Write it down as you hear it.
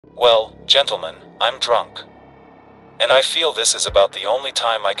Well, gentlemen, I'm drunk. And I feel this is about the only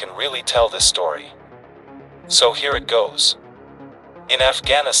time I can really tell this story. So here it goes. In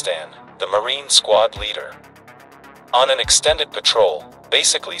Afghanistan, the Marine squad leader, on an extended patrol,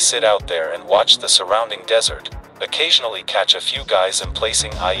 basically sit out there and watch the surrounding desert, occasionally catch a few guys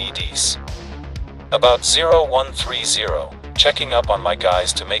emplacing IEDs. About 0130, checking up on my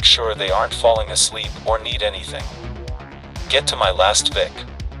guys to make sure they aren't falling asleep or need anything. Get to my last Vic.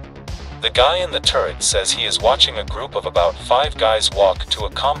 The guy in the turret says he is watching a group of about 5 guys walk to a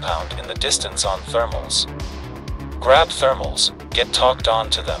compound in the distance on thermals. Grab thermals, get talked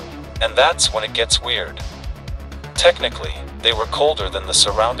on to them, and that's when it gets weird. Technically, they were colder than the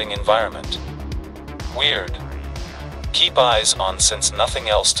surrounding environment. Weird. Keep eyes on since nothing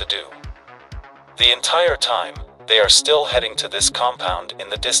else to do. The entire time, they are still heading to this compound in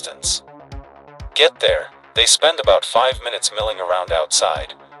the distance. Get there, they spend about 5 minutes milling around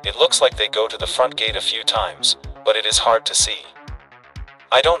outside. It looks like they go to the front gate a few times, but it is hard to see.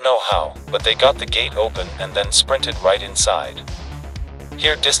 I don't know how, but they got the gate open and then sprinted right inside.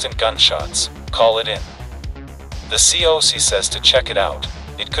 Hear distant gunshots, call it in. The COC says to check it out.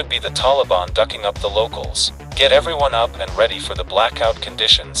 It could be the Taliban ducking up the locals. Get everyone up and ready for the blackout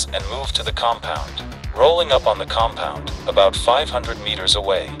conditions and move to the compound. Rolling up on the compound, about 500 meters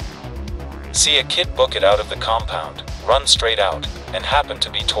away. See a kid book it out of the compound, run straight out, and happen to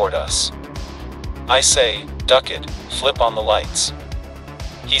be toward us. I say, duck it, flip on the lights.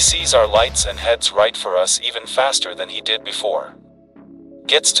 He sees our lights and heads right for us even faster than he did before.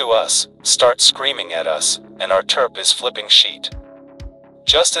 Gets to us, starts screaming at us, and our terp is flipping sheet.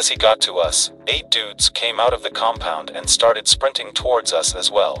 Just as he got to us, 8 dudes came out of the compound and started sprinting towards us as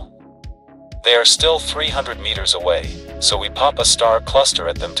well. They are still 300 meters away, so we pop a star cluster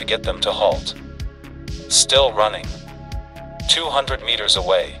at them to get them to halt. Still running. 200 meters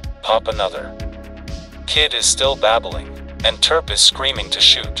away, pop another. Kid is still babbling, and terp is screaming to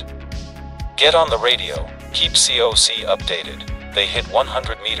shoot. Get on the radio, keep COC updated. They hit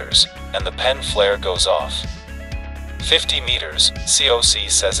 100 meters, and the pen flare goes off. 50 meters, COC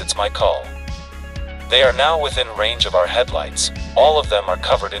says it's my call. They are now within range of our headlights, all of them are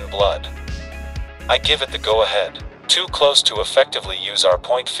covered in blood. I give it the go-ahead, too close to effectively use our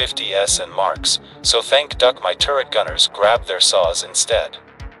 .50s and marks, so thank duck my turret gunners grabbed their saws instead.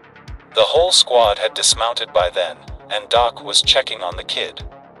 The whole squad had dismounted by then, and Doc was checking on the kid.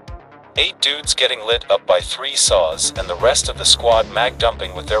 8 dudes getting lit up by 3 saws and the rest of the squad mag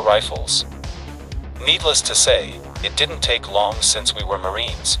dumping with their rifles. Needless to say, it didn't take long since we were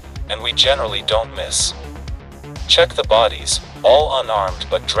Marines, and we generally don't miss. Check the bodies, all unarmed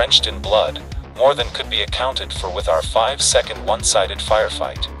but drenched in blood, more than could be accounted for with our 5-second one-sided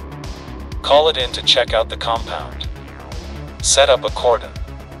firefight. Call it in to check out the compound. Set up a cordon.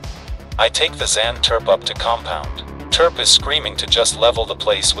 I take the Zan Terp up to compound. Terp is screaming to just level the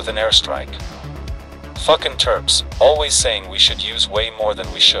place with an airstrike. Fucking Terps, always saying we should use way more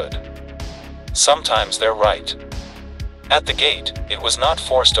than we should. Sometimes they're right. At the gate, it was not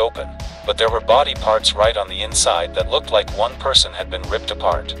forced open, but there were body parts right on the inside that looked like one person had been ripped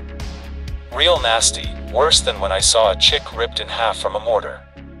apart. Real nasty, worse than when I saw a chick ripped in half from a mortar.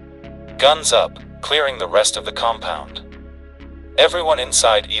 Guns up, clearing the rest of the compound. Everyone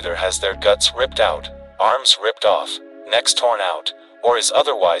inside either has their guts ripped out, arms ripped off, necks torn out, or is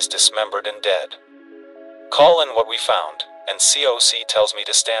otherwise dismembered and dead. Call in what we found, and COC tells me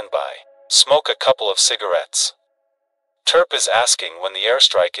to stand by. Smoke a couple of cigarettes. Terp is asking when the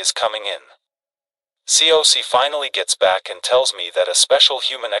airstrike is coming in. COC finally gets back and tells me that a special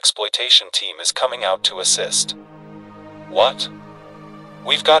human exploitation team is coming out to assist. What?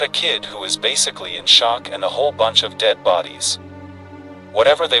 We've got a kid who is basically in shock and a whole bunch of dead bodies.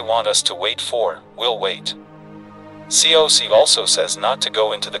 Whatever they want us to wait for, we'll wait. COC also says not to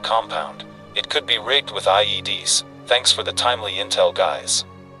go into the compound. It could be rigged with IEDs. Thanks for the timely intel, guys.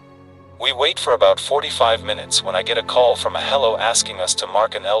 We wait for about 45 minutes when I get a call from a hello asking us to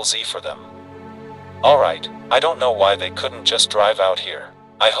mark an LZ for them. Alright, I don't know why they couldn't just drive out here.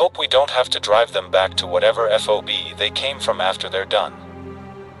 I hope we don't have to drive them back to whatever FOB they came from after they're done.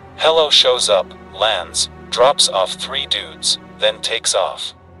 Hello shows up, lands, drops off 3 dudes, then takes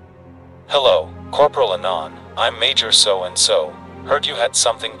off. Hello, Corporal Anon, I'm Major so-and-so, heard you had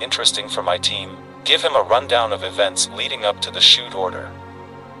something interesting for my team. Give him a rundown of events leading up to the shoot order.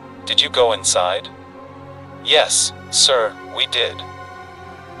 Did you go inside? Yes, sir, we did.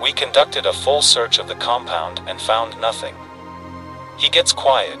 We conducted a full search of the compound and found nothing. He gets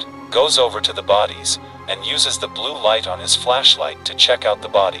quiet, goes over to the bodies, and uses the blue light on his flashlight to check out the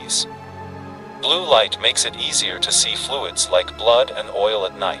bodies. Blue light makes it easier to see fluids like blood and oil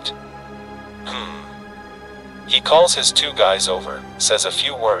at night. He calls his 2 guys over, says a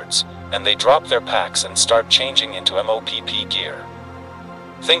few words, and they drop their packs and start changing into MOPP gear.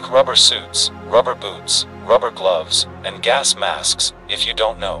 Think rubber suits, rubber boots, rubber gloves, and gas masks, if you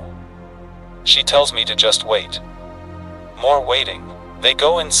don't know. She tells me to just wait. More waiting. They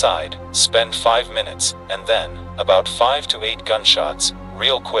go inside, spend 5 minutes, and then, about 5 to 8 gunshots,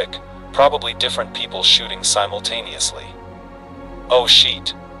 real quick, probably different people shooting simultaneously. Oh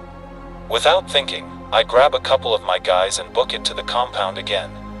shit. Without thinking, I grab a couple of my guys and book it to the compound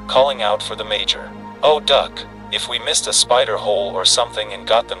again, calling out for the major. Oh duck, if we missed a spider hole or something and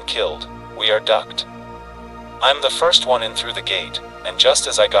got them killed, we are ducked. I'm the first one in through the gate, and just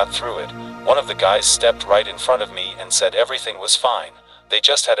as I got through it, one of the guys stepped right in front of me and said everything was fine, they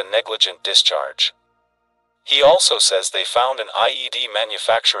just had a negligent discharge. He also says they found an IED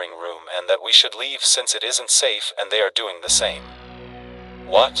manufacturing room and that we should leave since it isn't safe and they are doing the same.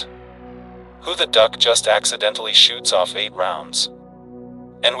 What? Who the duck just accidentally shoots off 8 rounds.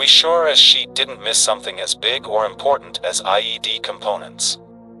 And we sure as shit didn't miss something as big or important as IED components.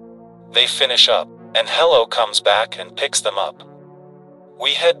 They finish up, and Hello comes back and picks them up.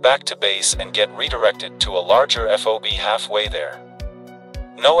 We head back to base and get redirected to a larger FOB halfway there.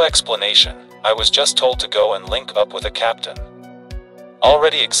 No explanation, I was just told to go and link up with a captain.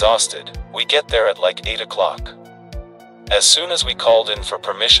 Already exhausted, we get there at like 8 o'clock. As soon as we called in for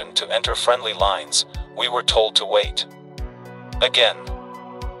permission to enter friendly lines, we were told to wait. Again.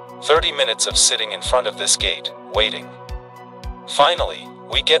 30 minutes of sitting in front of this gate, waiting. Finally,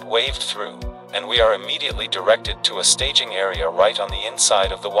 we get waved through, and we are immediately directed to a staging area right on the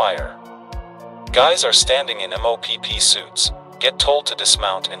inside of the wire. Guys are standing in MOPP suits, get told to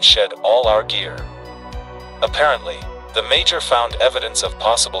dismount and shed all our gear. Apparently, the major found evidence of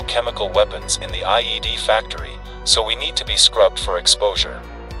possible chemical weapons in the IED factory, so we need to be scrubbed for exposure.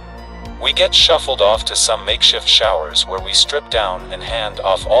 We get shuffled off to some makeshift showers where we strip down and hand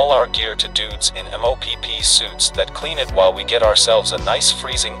off all our gear to dudes in MOPP suits that clean it while we get ourselves a nice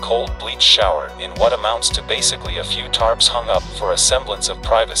freezing cold bleach shower in what amounts to basically a few tarps hung up for a semblance of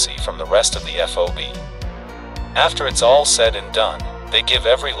privacy from the rest of the FOB. After it's all said and done, they give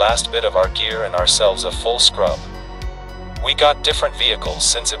every last bit of our gear and ourselves a full scrub. We got different vehicles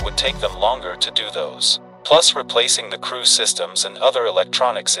since it would take them longer to do those, plus replacing the crew systems and other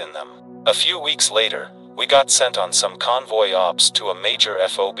electronics in them. A few weeks later, we got sent on some convoy ops to a major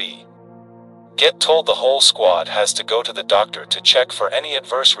FOB. Get told the whole squad has to go to the doctor to check for any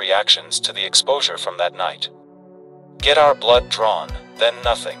adverse reactions to the exposure from that night. Get our blood drawn, then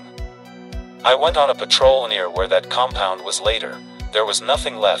nothing. I went on a patrol near where that compound was later. There was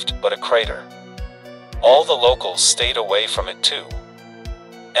nothing left but a crater. All the locals stayed away from it too.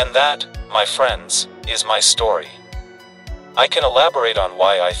 And that, my friends, is my story. I can elaborate on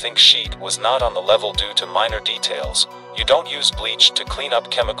why I think sheet was not on the level due to minor details. You don't use bleach to clean up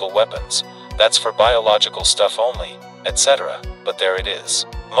chemical weapons, that's for biological stuff only, etc., but there it is.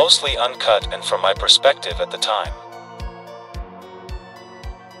 Mostly uncut and from my perspective at the time.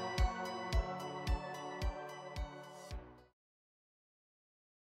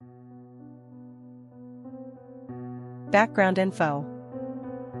 Background info.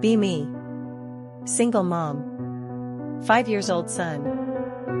 Be me. Single mom. 5-year-old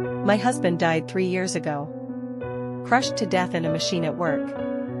son. My husband died 3 years ago. Crushed to death in a machine at work.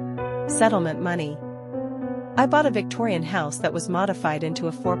 Settlement money. I bought a Victorian house that was modified into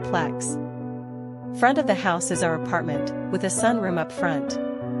a 4-plex. Front of the house is our apartment, with a sunroom up front.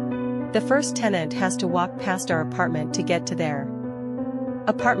 The first tenant has to walk past our apartment to get to their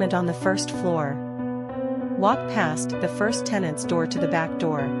apartment on the first floor. Walk past the first tenant's door to the back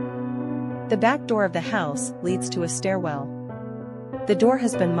door. The back door of the house leads to a stairwell. The door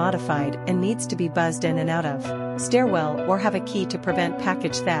has been modified and needs to be buzzed in and out of stairwell or have a key to prevent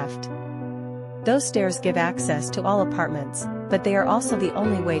package theft. Those stairs give access to all apartments, but they are also the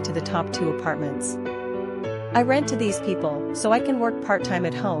only way to the top 2 apartments. I rent to these people so I can work part-time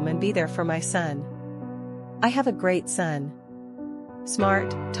at home and be there for my son. I have a great son.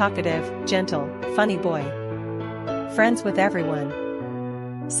 Smart, talkative, gentle, funny boy. Friends with everyone.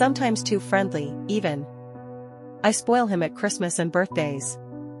 Sometimes too friendly, even. I spoil him at Christmas and birthdays.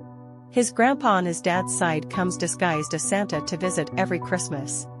 His grandpa on his dad's side comes disguised as Santa to visit every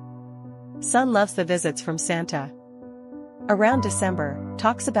Christmas. Son loves the visits from Santa. Around December,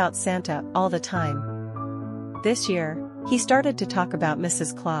 talks about Santa all the time. This year, he started to talk about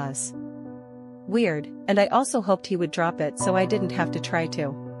Mrs. Claus. Weird, and I also hoped he would drop it so I didn't have to try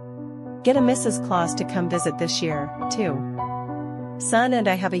to get a Mrs. Claus to come visit this year, too. Son and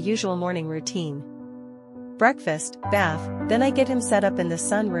I have a usual morning routine. Breakfast, bath, then I get him set up in the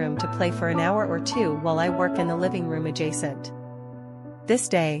sunroom to play for an hour or two while I work in the living room adjacent. This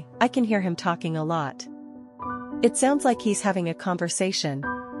day, I can hear him talking a lot. It sounds like he's having a conversation.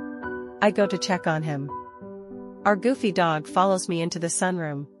 I go to check on him. Our goofy dog follows me into the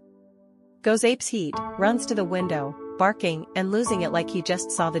sunroom. Goes apes heat, runs to the window, barking and losing it like he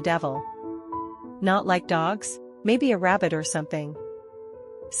just saw the devil. Not like dogs? Maybe a rabbit or something.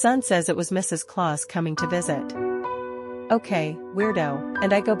 Son says it was Mrs. Claus coming to visit. Okay, weirdo,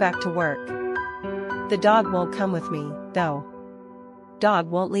 and I go back to work. The dog won't come with me, though. Dog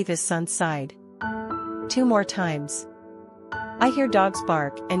won't leave his son's side. 2 more times. I hear dogs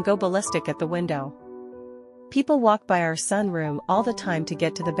bark and go ballistic at the window. People walk by our sunroom all the time to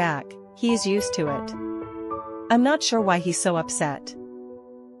get to the back. He is used to it. I'm not sure why he's so upset.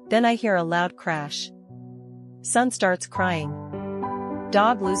 Then I hear a loud crash. Son starts crying.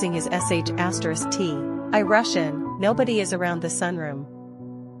 Dog losing his sh*t. I rush in, nobody is around the sunroom.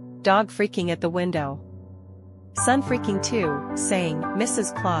 Dog freaking at the window. Son freaking too, saying,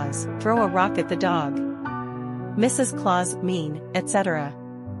 "Mrs. Claus, throw a rock at the dog. Mrs. Claus, mean, etc."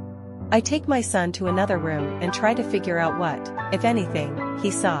 I take my son to another room and try to figure out what, if anything, he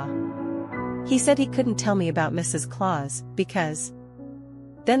saw. He said he couldn't tell me about Mrs. Claus, because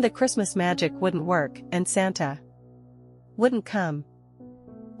then the Christmas magic wouldn't work and Santa wouldn't come.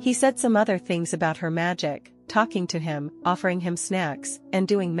 He said some other things about her magic, talking to him, offering him snacks, and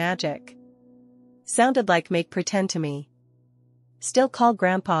doing magic. Sounded like make pretend to me. Still call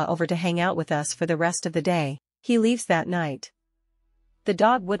Grandpa over to hang out with us for the rest of the day. He leaves that night. The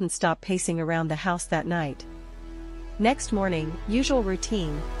dog wouldn't stop pacing around the house that night. Next morning, usual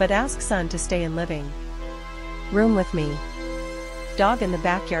routine, but ask son to stay in living room with me. Dog in the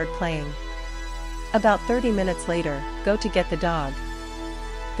backyard playing. About 30 minutes later, go to get the dog.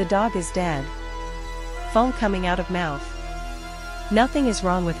 The dog is dead. Foam coming out of mouth. Nothing is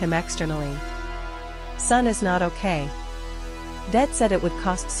wrong with him externally. Son is not okay. Vet said it would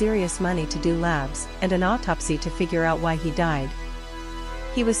cost serious money to do labs and an autopsy to figure out why he died.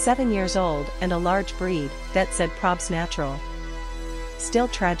 He was 7 years old and a large breed, vet said probs natural. Still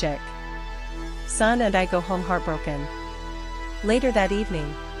tragic. Son and I go home heartbroken. Later that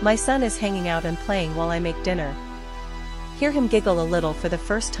evening, my son is hanging out and playing while I make dinner. Hear him giggle a little for the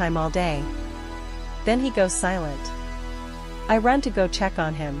first time all day. Then he goes silent. I run to go check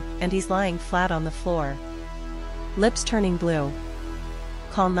on him, and he's lying flat on the floor. Lips turning blue.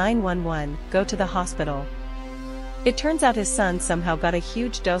 Call 911, go to the hospital. It turns out his son somehow got a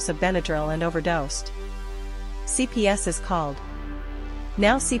huge dose of Benadryl and overdosed. CPS is called.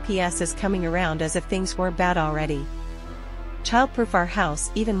 Now CPS is coming around as if things were bad already. Childproof our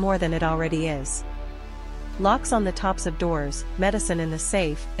house even more than it already is. Locks on the tops of doors, medicine in the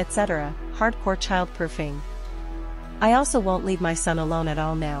safe, etc. Hardcore childproofing. I also won't leave my son alone at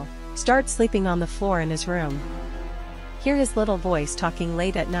all now. Start sleeping on the floor in his room. Hear his little voice talking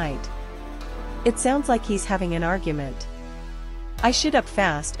late at night. It sounds like he's having an argument. I shoot up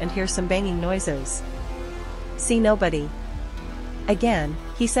fast and hear some banging noises. See nobody. Again,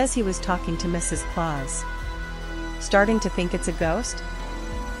 he says he was talking to Mrs. Claus. Starting to think it's a ghost?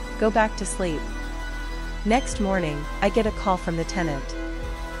 Go back to sleep. Next morning, I get a call from the tenant.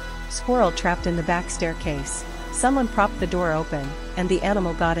 Squirrel trapped in the back staircase. Someone propped the door open, and the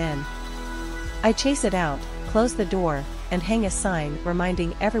animal got in. I chase it out, close the door, and hang a sign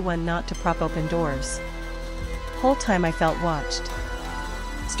reminding everyone not to prop open doors. Whole time I felt watched.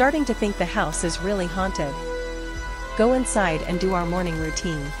 Starting to think the house is really haunted. Go inside and do our morning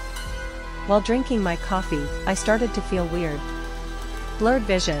routine. While drinking my coffee, I started to feel weird. Blurred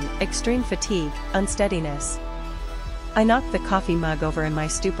vision, extreme fatigue, unsteadiness. I knocked the coffee mug over in my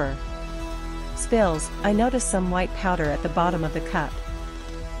stupor. Spills, I noticed some white powder at the bottom of the cup.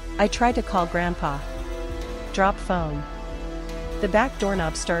 I try to call Grandpa. Drop phone. The back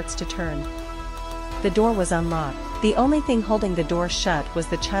doorknob starts to turn. The door was unlocked. The only thing holding the door shut was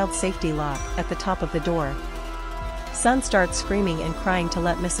the child safety lock at the top of the door. Son starts screaming and crying to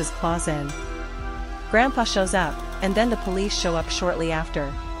let Mrs. Claus in. Grandpa shows up, and then the police show up shortly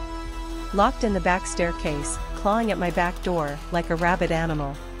after. Locked in the back staircase, clawing at my back door like a rabid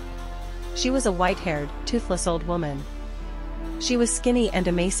animal. She was a white-haired, toothless old woman. She was skinny and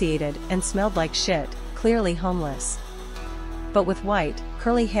emaciated and smelled like shit, clearly homeless. But with white,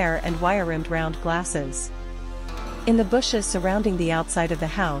 curly hair and wire-rimmed round glasses. In the bushes surrounding the outside of the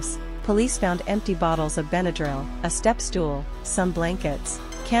house, police found empty bottles of Benadryl, a step stool, some blankets,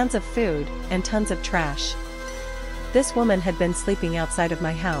 cans of food, and tons of trash. This woman had been sleeping outside of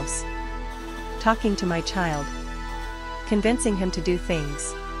my house. Talking to my child. convincing him to do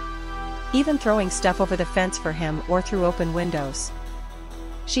things. Even throwing stuff over the fence for him or through open windows.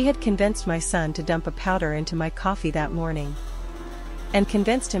 She had convinced my son to dump a powder into my coffee that morning. And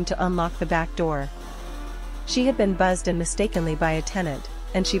convinced him to unlock the back door. She had been buzzed and mistakenly by a tenant,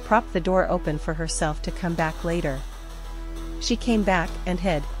 and she propped the door open for herself to come back later. She came back and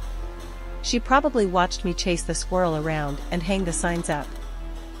hid. She probably watched me chase the squirrel around and hang the signs up.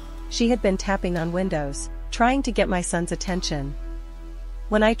 She had been tapping on windows, trying to get my son's attention.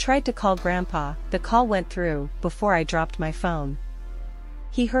 When I tried to call Grandpa, the call went through before I dropped my phone.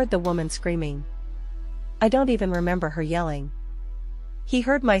 He heard the woman screaming. I don't even remember her yelling. He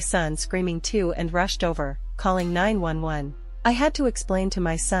heard my son screaming too and rushed over, calling 911. I had to explain to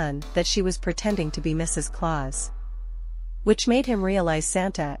my son that she was pretending to be Mrs. Claus. Which made him realize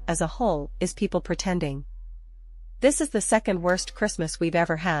Santa, as a whole, is people pretending. This is the second worst Christmas we've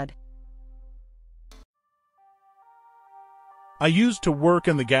ever had. I used to work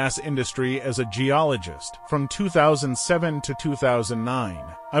in the gas industry as a geologist from 2007 to 2009.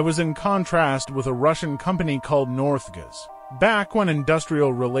 I was in contrast with a Russian company called Northgas. Back when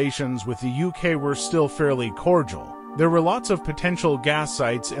industrial relations with the UK were still fairly cordial, there were lots of potential gas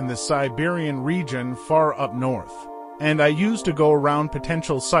sites in the Siberian region far up north. And I used to go around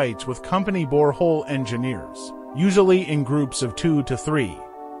potential sites with company borehole engineers, usually in groups of 2 to 3.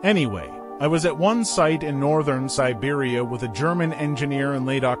 Anyway, I was at one site in northern Siberia with a German engineer in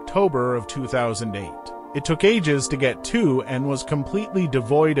late October of 2008. It took ages to get to and was completely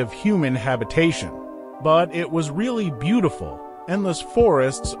devoid of human habitation. But it was really beautiful. Endless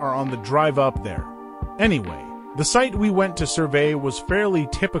forests are on the drive up there. Anyway, the site we went to survey was fairly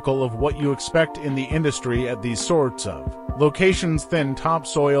typical of what you expect in the industry at these sorts of locations: thin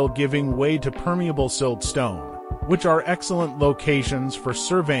topsoil giving way to permeable siltstone, which are excellent locations for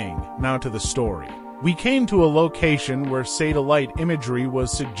surveying. Now to the story. We came to a location where satellite imagery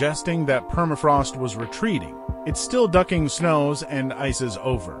was suggesting that permafrost was retreating. It's still ducking snows and ices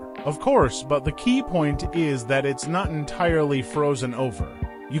over, of course, but the key point is that it's not entirely frozen over.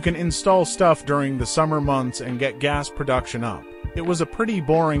 You can install stuff during the summer months and get gas production up. It was a pretty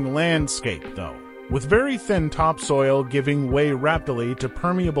boring landscape though, with very thin topsoil giving way rapidly to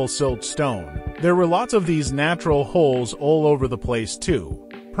permeable siltstone. There were lots of these natural holes all over the place too.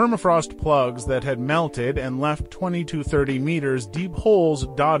 Permafrost plugs that had melted and left 20 to 30 meters deep holes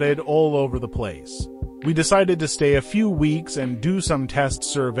dotted all over the place. We decided to stay a few weeks and do some test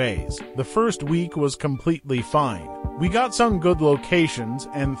surveys. The first week was completely fine. We got some good locations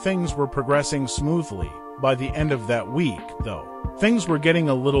and things were progressing smoothly. By the end of that week, though, things were getting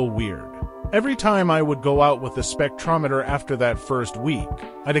a little weird. Every time I would go out with the spectrometer after that first week,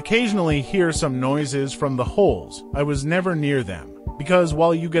 I'd occasionally hear some noises from the holes. I was never near them, because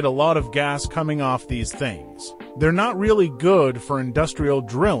while you get a lot of gas coming off these things, they're not really good for industrial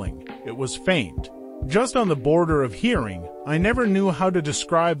drilling. It was faint. Just on the border of hearing. I never knew how to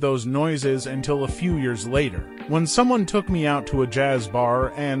describe those noises until a few years later, when someone took me out to a jazz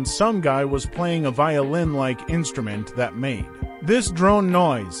bar and some guy was playing a violin-like instrument that made this drone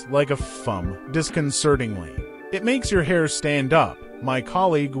noise, like a disconcertingly. It makes your hair stand up. My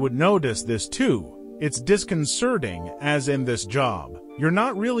colleague would notice this too. It's disconcerting, as in this job. You're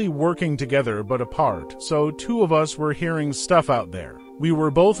not really working together but apart, so two of us were hearing stuff out there. We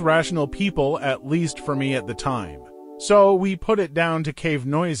were both rational people, at least for me at the time. So we put it down to cave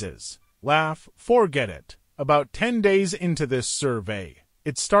noises. Laugh, forget it. About 10 days into this survey,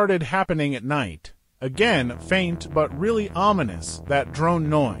 it started happening at night. Again, faint but really ominous, that drone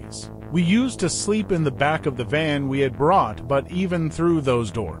noise. We used to sleep in the back of the van we had brought, but even through those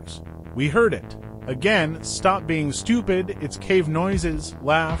doors, we heard it. Again, stop being stupid, it's cave noises,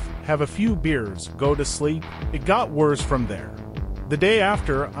 laugh, have a few beers, go to sleep. It got worse from there. The day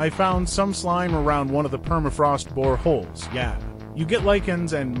after, I found some slime around one of the permafrost boreholes. Yeah, you get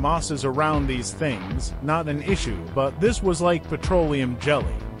lichens and mosses around these things, not an issue, but this was like petroleum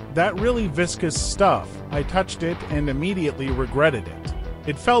jelly. That really viscous stuff. I touched it and immediately regretted it.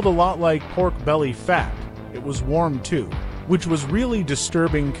 It felt a lot like pork belly fat. It was warm too, which was really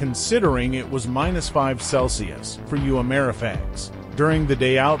disturbing considering it was -5 Celsius for you Amerifags. During the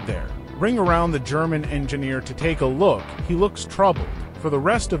day out there, ring around the German engineer to take a look. He looks troubled. For the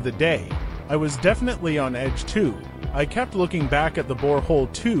rest of the day, I was definitely on edge too. I kept looking back at the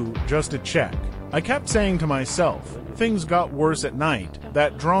borehole too, just to check. I kept saying to myself, things got worse at night.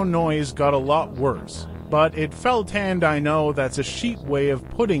 That drone noise got a lot worse. But it felt, and I know that's a sheep way of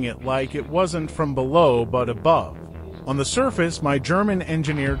putting it, like it wasn't from below but above. On the surface, my German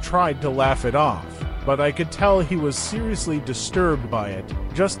engineer tried to laugh it off, but I could tell he was seriously disturbed by it,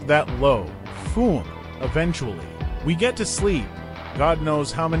 just that low. Foom. Eventually, We get to sleep, God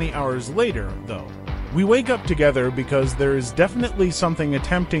knows how many hours later, though. We wake up together because there is definitely something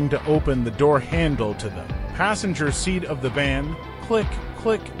attempting to open the door handle to the passenger seat of the van. Click,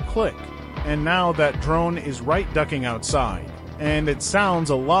 click, click. And now that drone is right ducking outside, and it sounds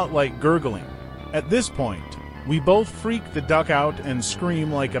a lot like gurgling. At this point, we both freak the duck out and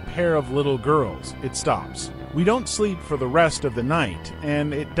scream like a pair of little girls. It stops. We don't sleep for the rest of the night,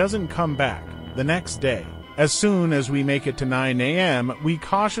 and it doesn't come back the next day. As soon as we make it to 9 a.m., we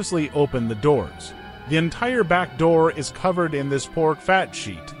cautiously open the doors. The entire back door is covered in this pork fat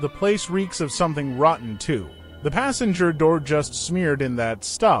sheet. The place reeks of something rotten too. The passenger door just smeared in that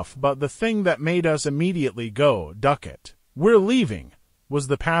stuff, but the thing that made us immediately go, duck it, we're leaving, was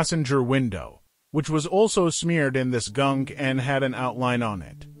the passenger window, which was also smeared in this gunk and had an outline on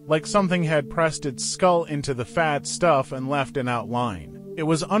it, like something had pressed its skull into the fat stuff and left an outline. It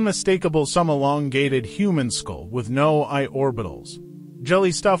was unmistakable, some elongated human skull with no eye orbitals.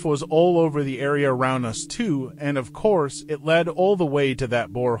 Jelly stuff was all over the area around us too, and of course, it led all the way to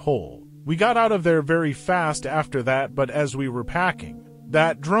that borehole. We got out of there very fast after that, but as we were packing,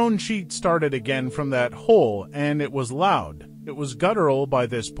 that drone sheet started again from that hole, and it was loud. It was guttural by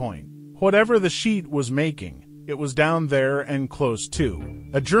this point. Whatever the sheet was making, it was down there and close too.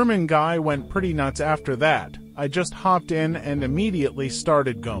 A German guy went pretty nuts after that. I just hopped in and immediately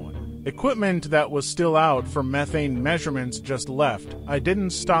started going. Equipment that was still out for methane measurements just left. I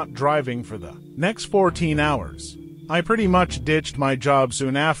didn't stop driving for the next 14 hours. I pretty much ditched my job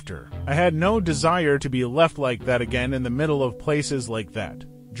soon after. I had no desire to be left like that again in the middle of places like that.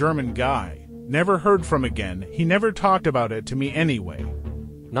 German guy. Never heard from again. He never talked about it to me anyway.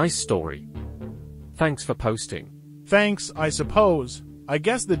 Nice story. Thanks for posting. Thanks, I suppose. I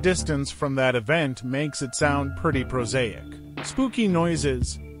guess the distance from that event makes it sound pretty prosaic. Spooky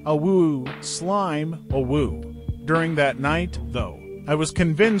noises. A woo, slime, a woo. During that night, though, I was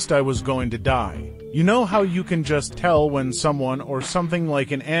convinced I was going to die. You know how you can just tell when someone or something like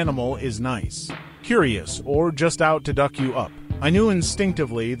an animal is nice, curious, or just out to duck you up? I knew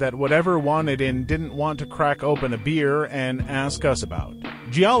instinctively that whatever wanted in didn't want to crack open a beer and ask us about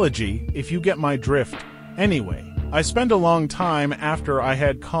geology, if you get my drift. Anyway, I spent a long time after I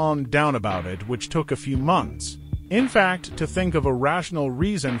had calmed down about it, which took a few months. In fact, to think of a rational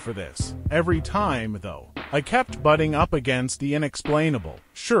reason for this. Every time, though, I kept butting up against the inexplainable.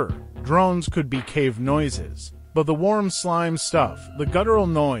 Sure, drones could be cave noises, but the warm slime stuff, the guttural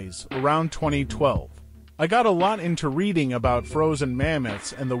noise, around 2012. I got a lot into reading about frozen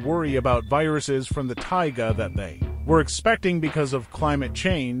mammoths and the worry about viruses from the taiga that they were expecting because of climate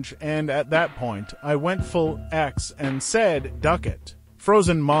change, and at that point, I went full X and said, duck it.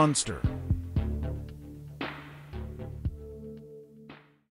 Frozen monster.